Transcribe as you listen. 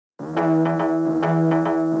And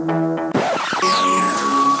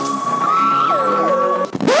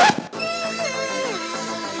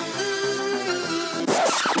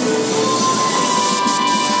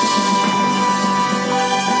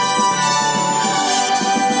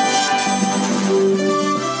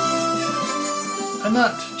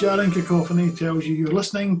that jarring cacophony tells you you're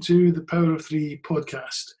listening to the Power of Three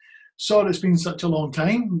podcast. Sorry it's been such a long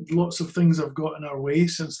time. Lots of things have got in our way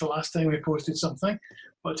since the last time we posted something,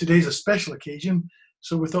 but today's a special occasion,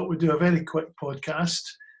 so we thought we'd do a very quick podcast.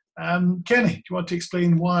 Kenny, do you want to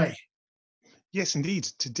explain why? Yes, indeed.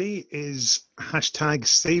 Today is hashtag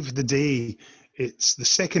Save the Day. It's the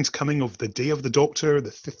second coming of the Day of the Doctor, the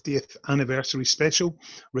 50th anniversary special,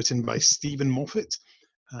 written by Stephen Moffat.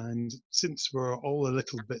 And since we're all a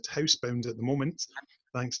little bit housebound at the moment,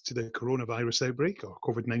 thanks to the coronavirus outbreak, or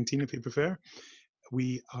COVID-19 if you prefer,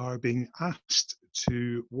 we are being asked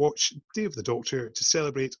to watch Day of the Doctor to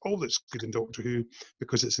celebrate all that's good in Doctor Who,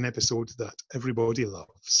 because it's an episode that everybody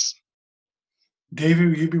loves. Davey,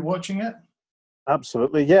 will you be watching it?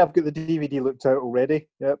 Absolutely. Yeah, I've got the DVD looked out already.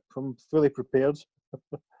 Yep, I'm fully prepared.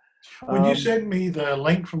 When you sent me the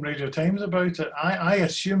link from Radio Times about it, I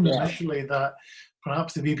assumed initially that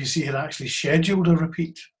perhaps the BBC had actually scheduled a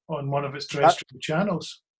repeat on one of its terrestrial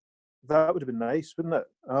channels. That would have been nice, wouldn't it?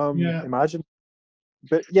 Yeah. Imagine.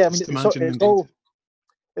 But yeah, I mean,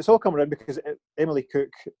 it's all come around because Emily Cook,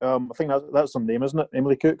 I think that's her name, isn't it?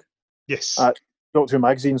 Emily Cook? Yes. Doctor Who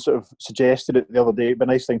magazine sort of suggested it the other day. It'd be a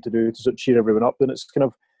nice thing to do to sort of cheer everyone up. And it's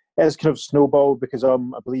kind of snowballed because I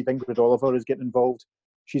believe Ingrid Oliver is getting involved.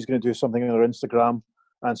 She's going to do something on her Instagram,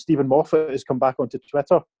 and Stephen Moffat has come back onto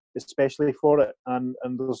Twitter especially for it. And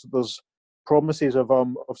there's promises of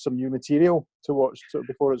some new material to watch sort of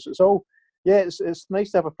before it's all. Yeah, it's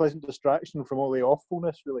nice to have a pleasant distraction from all the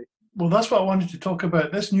awfulness, really. Well, that's what I wanted to talk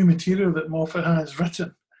about. This new material that Moffat has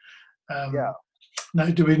written. Yeah. Now,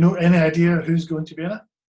 do we know any idea who's going to be in it?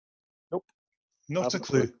 Nope. Not a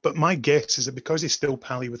clue. But my guess is that because he's still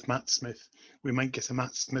pally with Matt Smith, we might get a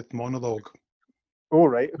Matt Smith monologue. Oh,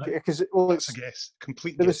 right. Okay. Because that's a guess.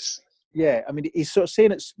 Complete guess. Yeah, I mean, he's sort of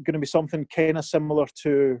saying it's going to be something kind of similar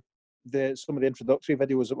to some of the introductory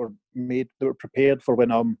videos that were made, that were prepared for when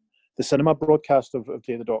the cinema broadcast of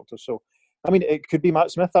Day of the Doctor. So, I mean, it could be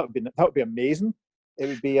Matt Smith. That would be amazing. It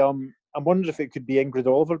would be. I'm wondering if it could be Ingrid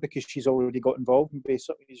Oliver because she's already got involved and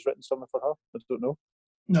basically he's written something for her. I don't know.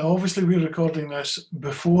 Now, obviously, we're recording this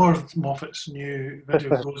before Moffat's new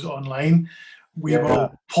video goes online. We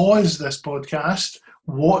will pause this podcast,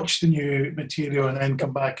 watch the new material, and then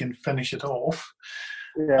come back and finish it off.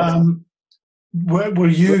 Yeah. Were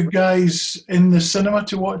you guys in the cinema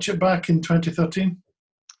to watch it back in 2013?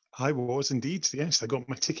 I was indeed, yes. I got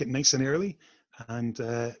my ticket nice and early and,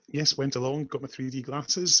 yes, went along, got my 3D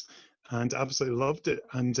glasses and absolutely loved it.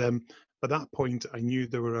 And by that point, I knew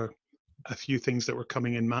there were a few things that were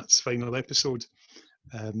coming in Matt's final episode,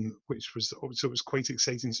 which was, so it was quite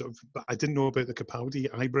exciting. But I didn't know about the Capaldi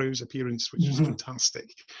eyebrows appearance, which was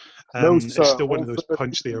fantastic. It's still one of those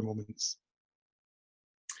punch there moments.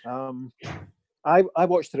 I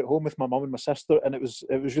watched it at home with my mum and my sister, and it was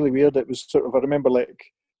really weird. It was sort of, I remember like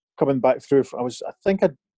coming back through. I was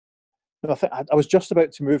just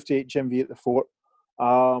about to move to HMV at the Fort,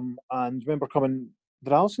 and remember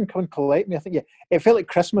did Alison come and collect me? I think, yeah. It felt like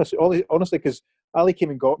Christmas, honestly, because Ali came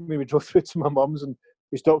and got me. We drove through to my mum's and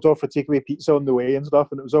we stopped off for takeaway pizza on the way and stuff,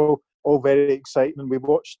 and it was all very exciting. And we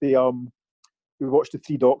watched the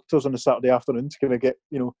Three Doctors on a Saturday afternoon to kind of get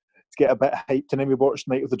a bit hyped, and then we watched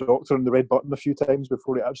Night of the Doctor and The Red Button a few times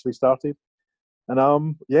before it actually started.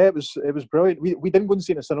 And it was brilliant. We didn't go and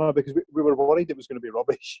see it in the cinema because we were worried it was going to be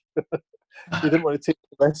rubbish. We didn't want to take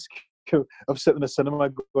the risk of sitting in the cinema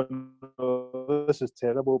going, "Oh, this is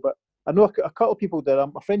terrible." But I know a couple of people did.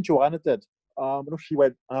 My friend Joanna did. I know she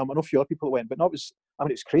went. I know a few other people that went, but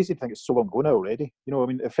it's crazy to think it's so long ago now already.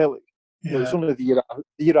 It felt like it was only the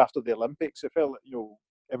year after the Olympics. It felt like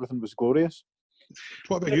everything was glorious.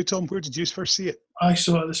 What about you, Tom? Where did you first see it? I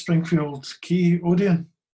saw it at the Springfield Quay Odeon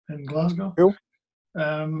in Glasgow. Cool.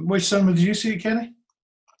 Which cinema did you see, Kenny?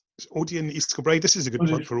 It's Odeon, East Kilbride. This is a good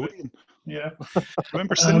plug for Odeon. Yeah.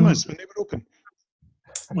 Remember cinemas when they were open?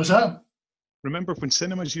 Was that? Remember when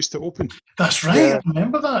cinemas used to open? That's right. Yeah. I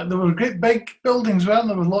remember that. There were great big buildings, weren't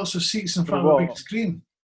there, with lots of seats in front of a big screen.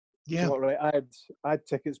 Yeah. Right. I had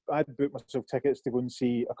tickets. I'd booked myself tickets to go and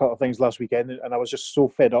see a couple of things last weekend, and I was just so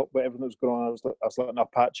fed up with everything that was going on. I was like, "No,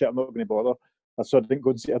 patch it. I'm not going to bother." So I didn't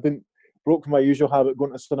go and see. I broke my usual habit of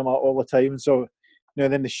going to cinema all the time. So,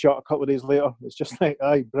 then they shut a couple of days later. It's just like,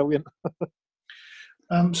 aye, brilliant.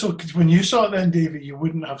 So when you saw it then, David, you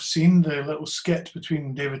wouldn't have seen the little skit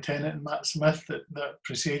between David Tennant and Matt Smith that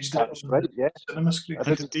presaged it That's on right. the Yeah, cinema screen. I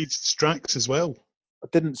And indeed, Strax as well. I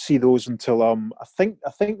didn't see those until I think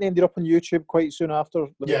they ended up on YouTube quite soon after.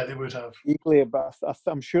 Yeah, they would have. Equally, but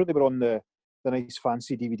I'm sure they were on the nice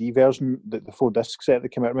fancy DVD version, the 4-disc set that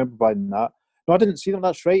came out. I remember buying that. No, I didn't see them.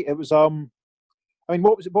 That's right. It was I mean,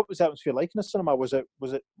 what was the atmosphere like in the cinema? Was it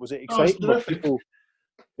exciting? Were Terrific. people,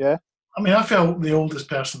 yeah. I mean, I felt the oldest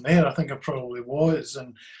person there. I think I probably was.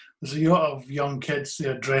 And there's a lot of young kids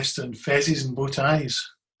there dressed in fezzes and bow ties.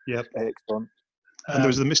 Yep. Excellent. And there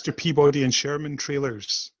was the Mr. Peabody and Sherman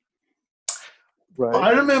trailers. Right. What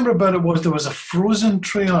I remember about it was there was a Frozen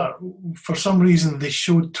trailer. For some reason, they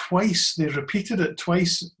showed twice. They repeated it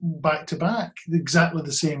twice back to back, exactly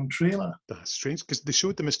the same trailer. That's strange, because they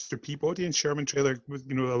showed the Mr. Peabody and Sherman trailer, with,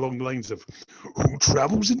 along the lines of who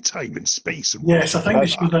travels in time and space. And Yes, I think they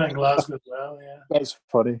showed that in Glasgow as well. Yeah, that's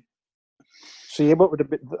funny. So yeah, what would have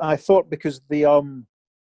been? I thought because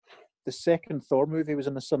the second Thor movie was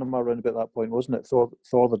in the cinema around about that point, wasn't it?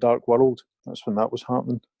 Thor: The Dark World. That's when that was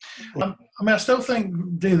happening. I mean, I still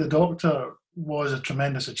think Day of the Doctor was a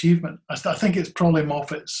tremendous achievement. I think it's probably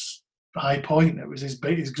Moffat's high point. It was his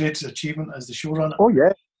greatest achievement as the showrunner. Oh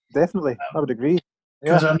yeah, definitely. I would agree.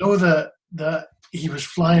 Because I know that he was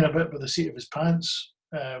flying a bit by the seat of his pants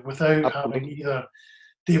without Absolutely. having either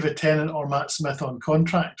David Tennant or Matt Smith on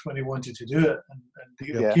contract when he wanted to do it. And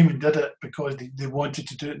they came and did it because they wanted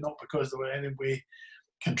to do it, not because they were in any way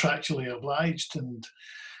contractually obliged. And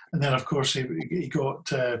then, of course, he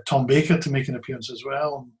got Tom Baker to make an appearance as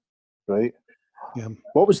well. Right. Yeah.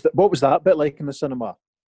 What was that bit like in the cinema?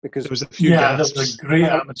 Because there was a few there gasps. was a great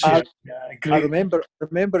atmosphere. I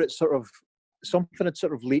remember it sort of, something had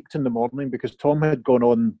sort of leaked in the morning because Tom had gone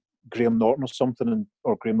on Graham Norton or something,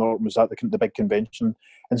 or Graham Norton was at the big convention,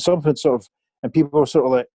 and something had sort of, and people were sort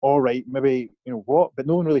of like, all right, maybe, what, but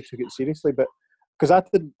no one really took it seriously. But because I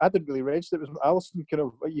didn't really register, it was Alison kind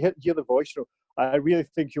of, you hear the voice, I really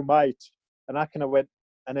think you might, and I kind of went,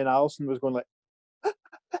 and then Alison was going like, I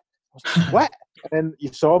was like, what? And then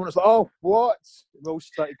you saw him and it's like, oh, what? We all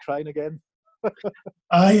started crying again.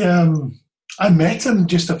 I met him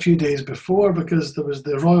just a few days before because there was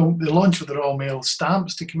the launch of the Royal Mail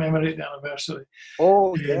stamps to commemorate the anniversary.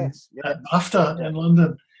 Oh yes, at BAFTA in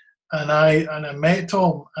London, and I met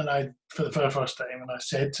Tom for the very first time, and I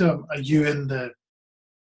said to him, "Are you in the?"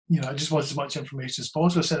 I just wanted as much information as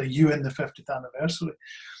possible. I said, "Are you in the 50th anniversary?"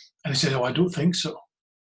 And he said, "Oh, I don't think so."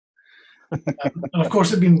 And of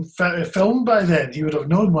course, it'd been filmed by then. He would have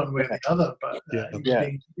known one way or the other, but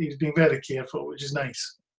he was being very careful, which is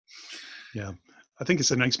nice. Yeah, I think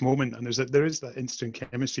it's a nice moment, and there is that instant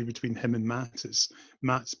chemistry between him and Matt.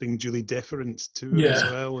 Matt's being duly deferent to him as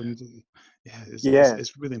well, and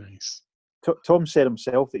it's really nice. Tom said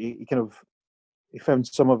himself that he found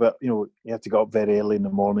some of it. He had to get up very early in the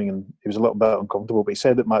morning, and he was a little bit uncomfortable. But he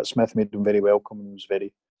said that Matt Smith made him very welcome and was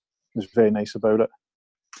very nice about it.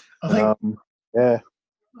 I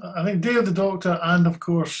think Day of the Doctor and, of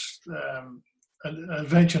course,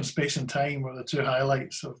 Adventure in Space and Time were the two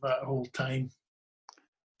highlights of that whole time.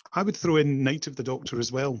 I would throw in Night of the Doctor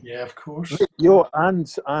as well. Yeah, of course. And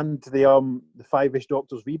the Five-ish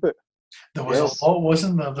Doctors reboot. There was a lot,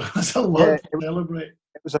 wasn't there? There was a lot to celebrate.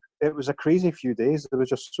 It was a crazy few days. There was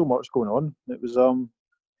just so much going on. It was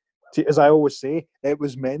as I always say, it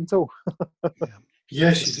was mental.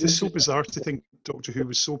 Yes, it's so bizarre to think Doctor Who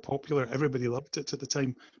was so popular. Everybody loved it at the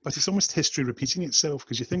time, but it's almost history repeating itself,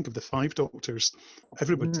 because you think of the 5 Doctors,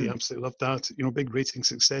 everybody absolutely loved that. Big rating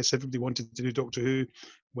success. Everybody wanted to do Doctor Who,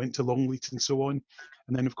 went to Longleat and so on,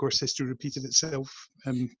 and then of course history repeated itself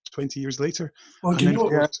 20 years later. Well, and then of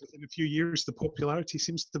course, within a few years, the popularity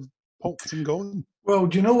seems to have popped and gone. Well,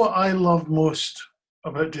 do you know what I love most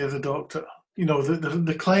about Day of the Doctor?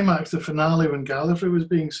 The climax, the finale, when Gallifrey was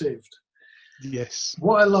being saved. Yes.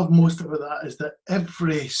 What I love most about that is that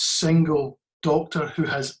every single Doctor who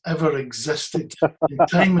has ever existed in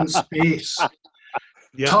time and space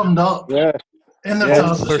turned up in the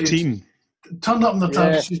TARDIS. 13. Turned up in the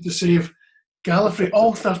TARDIS to save Gallifrey,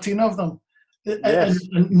 all 13 of them.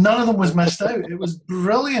 And none of them was missed out. It was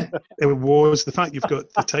brilliant. It was. The fact you've got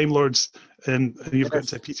the Time Lords and you've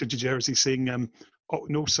got Peter Jersey saying, oh,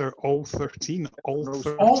 no, sir, all 13. All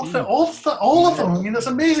 13. All of them. I mean, it's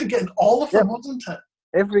amazing getting all of them, wasn't it?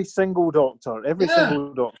 Every single Doctor.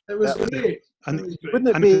 Single Doctor. It was great. And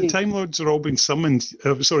if the Time Lords are all being summoned,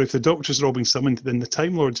 if the Doctors are all being summoned, then the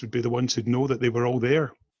Time Lords would be the ones who'd know that they were all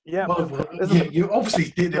there. Yeah. You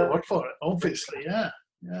obviously take their word for it. Obviously, yeah.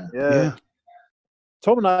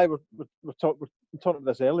 Tom and I were talking about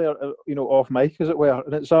this earlier, off mic, as it were,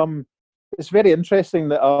 and it's it's very interesting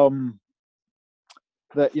that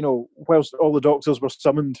that whilst all the doctors were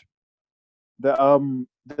summoned, that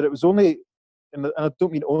that it was only, and I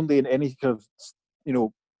don't mean only in any kind of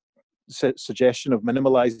suggestion of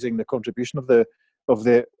minimalising the contribution of the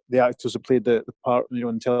actors who played the part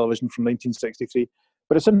in television from 1963.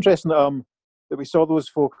 But it's interesting that we saw those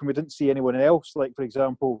folk and we didn't see anyone else, like for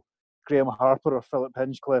example Graham Harper or Philip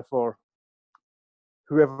Hinchcliffe or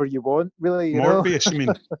whoever you want, really. Morbius, you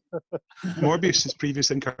mean? Morbius's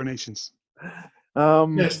previous incarnations.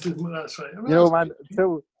 Yes, that's right. Man,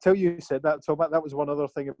 till you said that, Tom, that was one other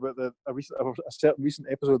thing about a certain recent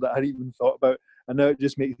episode that I hadn't even thought about, and now it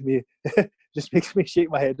just makes me shake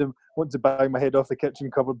my head and want to bang my head off the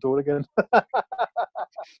kitchen cupboard door again.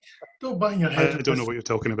 Don't bang your head. I don't know what you're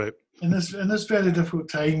talking about. In this very difficult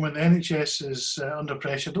time when the NHS is under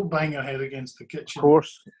pressure, don't bang your head against the kitchen. Of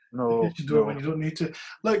course, no. The kitchen door when you don't need to.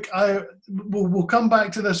 Look, we'll come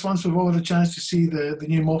back to this once we've all had a chance to see the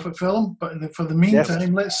new Moffat film. But for the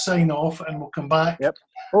meantime, let's sign off and we'll come back. Yep.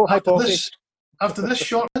 Oh, hi, after this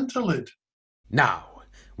short interlude. Now,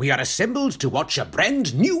 we are assembled to watch a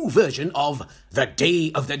brand new version of The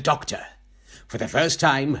Day of the Doctor. For the first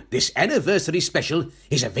time, this anniversary special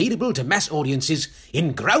is available to mass audiences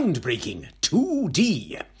in groundbreaking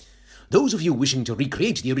 2D. Those of you wishing to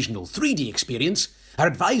recreate the original 3D experience are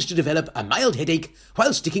advised to develop a mild headache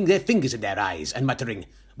while sticking their fingers in their eyes and muttering,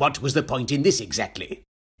 "What was the point in this exactly?"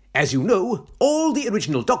 As you know, all the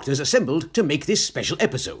original Doctors assembled to make this special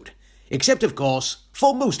episode, except of course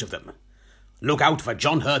for most of them. Look out for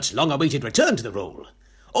John Hurt's long-awaited return to the role.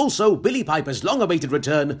 Also, Billy Piper's long-awaited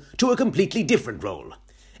return to a completely different role.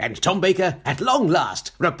 And Tom Baker, at long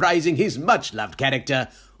last, reprising his much-loved character.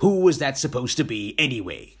 Who was that supposed to be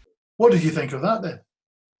anyway? What did you think of that then?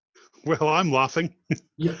 Well, I'm laughing.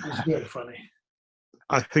 Yeah, it was very funny.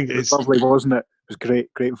 I think it's lovely, wasn't it? It was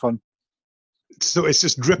great fun. So it's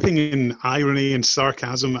just dripping in irony and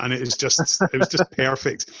sarcasm, and it was just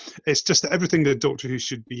perfect. It's just everything that Doctor Who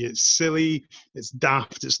should be. It's silly, it's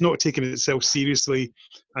daft, it's not taking itself seriously,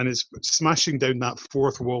 and it's smashing down that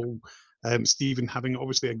fourth wall. Stephen having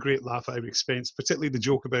obviously a great laugh at every expense, particularly the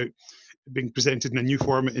joke about being presented in a new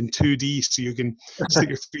format in 2D, so you can stick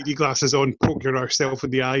your 3D glasses on, poke yourself in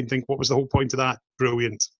the eye, and think, what was the whole point of that?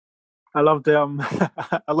 Brilliant. I loved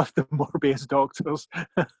the Morbius doctors.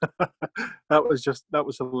 that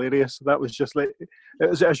was hilarious. That was just like, it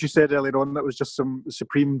was, as you said earlier on, that was just some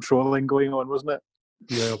supreme trolling going on, wasn't it?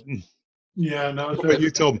 Yeah. Yeah, no. What about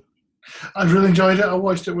you, Tom? I really enjoyed it. I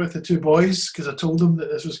watched it with the two boys because I told them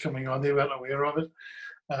that this was coming on. They weren't aware of it.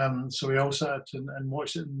 So we all sat and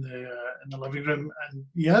watched it in the living room, and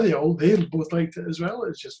yeah, they both liked it as well.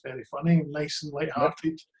 It's just very funny, nice and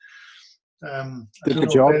light-hearted. Good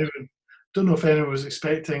job. Don't know if anyone was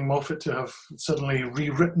expecting Moffat to have suddenly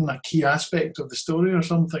rewritten a key aspect of the story or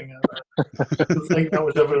something. I don't think that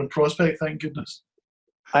was ever in prospect, thank goodness.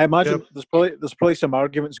 I imagine there's probably some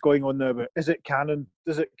arguments going on now about, is it canon?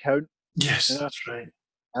 Does it count? Yes, that's right.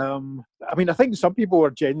 I mean, I think some people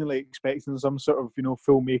were genuinely expecting some sort of,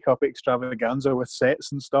 full makeup extravaganza with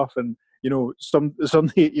sets and stuff, and some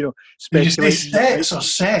Did you say sets or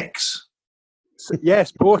sex?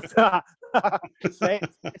 Yes, both.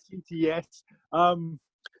 Sets, S-E-T-S. No,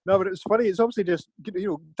 but it was funny. It's obviously just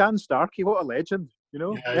Dan Starkey. What a legend!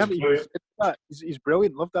 Yeah, he's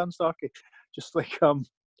brilliant. Love Dan Starkey. Just like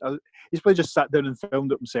he's probably just sat down and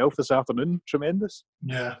filmed it himself this afternoon. Tremendous.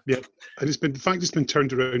 Yeah. And the fact it's been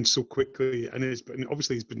turned around so quickly, and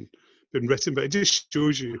obviously it's been written, but it just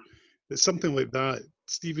shows you that something like that,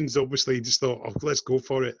 Stephen's obviously just thought, oh, let's go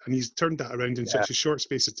for it, and he's turned that around in such a short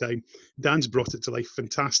space of time. Dan's brought it to life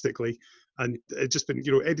fantastically, and it's just been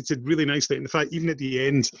edited really nicely. And in fact, even at the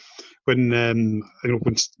end, when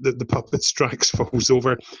when the puppet Strax falls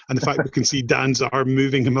over, and the fact we can see Dan's arm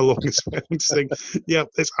moving him along as well, and saying, yeah,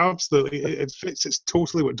 it's absolutely, it fits. It's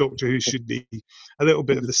totally what Doctor Who should be. A little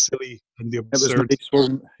bit of the silly and the absurd. It was nice,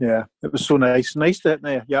 wasn't it? Yeah, it was so nice. Nice to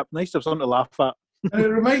have something to laugh at. And it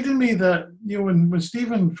reminded me that when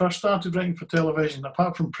Stephen first started writing for television,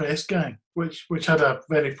 apart from Press Gang, which had a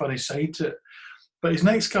very funny side to it, but his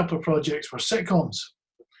next couple of projects were sitcoms,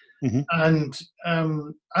 and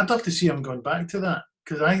I'd love to see him going back to that,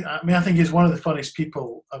 because I think he's one of the funniest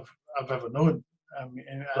people I've ever known.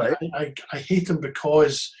 Right. I hate him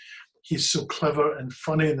because he's so clever and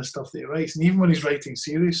funny in the stuff that he writes, and even when he's writing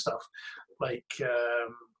serious stuff like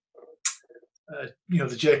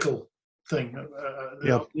the Jekyll thing,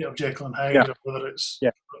 Jekyll and Hyde,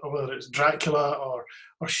 or whether it's Dracula or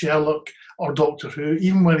Sherlock or Doctor Who,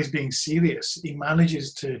 even when he's being serious, he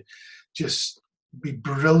manages to just be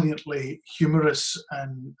brilliantly humorous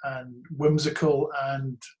and whimsical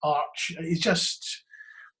and arch. He's just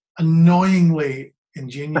annoyingly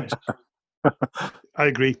ingenious. I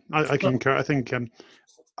agree. I concur. I think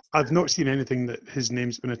I've not seen anything that his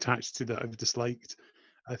name's been attached to that I've disliked.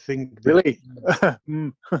 I think Really?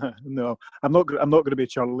 No, I'm not going to be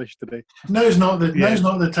churlish today. Now's not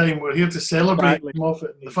the time. We're here to celebrate Exactly.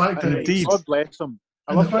 Moffat. The fact that Indeed. God bless him.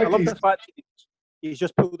 I And the love fact the fact he's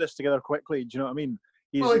just pulled this together quickly. Do you know what I mean?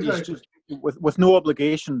 He's, Well, he's exactly. just with no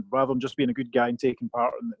obligation, rather than just being a good guy and taking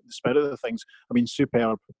part in the spirit of the things. I mean,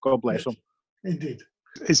 superb. God bless him. Indeed.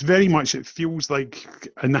 it's very much, it feels like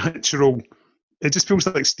a natural, it just feels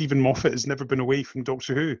like Stephen Moffat has never been away from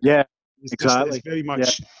Doctor Who. Yeah, It's exactly. It's very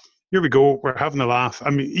much, here we go, we're having a laugh. I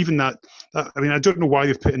mean, even that I mean, I don't know why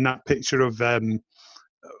they've put in that picture of the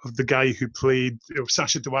guy wwho played,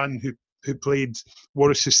 Sacha Dhawan, who played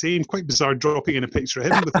Waris Hussein. Quite bizarre dropping in a picture of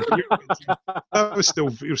him with a beard. That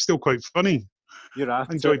was still quite funny. You're right.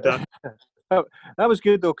 I enjoyed that. That was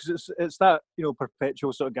good though, because it's that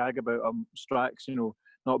perpetual sort of gag about Strax,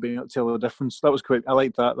 not being able to tell the difference. That was quite. I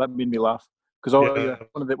liked that. That made me laugh because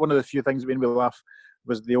one of the few things that made me laugh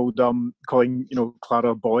was the old calling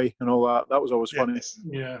Clara boy and all that. That was always funny.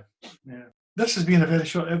 Yeah. This has been a very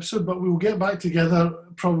short episode, but we will get back together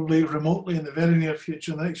probably remotely in the very near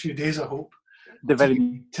future, in the next few days, I hope. The very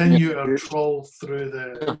Continue our trawl through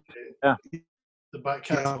the back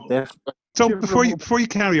catalogue. Yeah. Tom, before you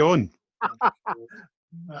carry on,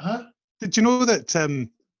 did you know that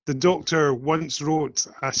the Doctor once wrote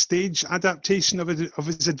a stage adaptation of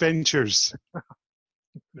his adventures?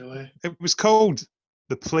 Really? It was called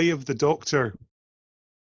The Play of the Doctor.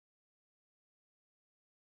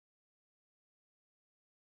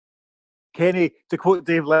 Kenny, to quote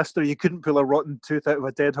Dave Lister, you couldn't pull a rotten tooth out of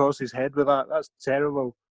a dead horse's head with that. That's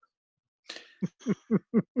terrible.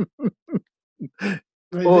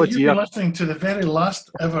 Right, Oh, you've been listening to the very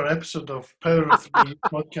last ever episode of Power of Three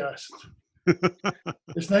podcast.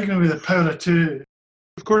 It's now going to be the Power of Two.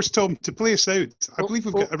 Of course, Tom, to play us out, I believe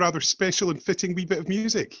we've got a rather special and fitting wee bit of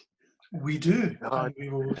music. We do, and we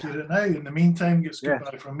will hear it now. In the meantime, it's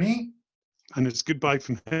goodbye from me. And it's goodbye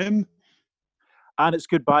from him. And it's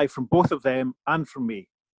goodbye from both of them and from me.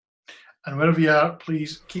 And wherever you are,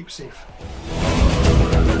 please keep safe.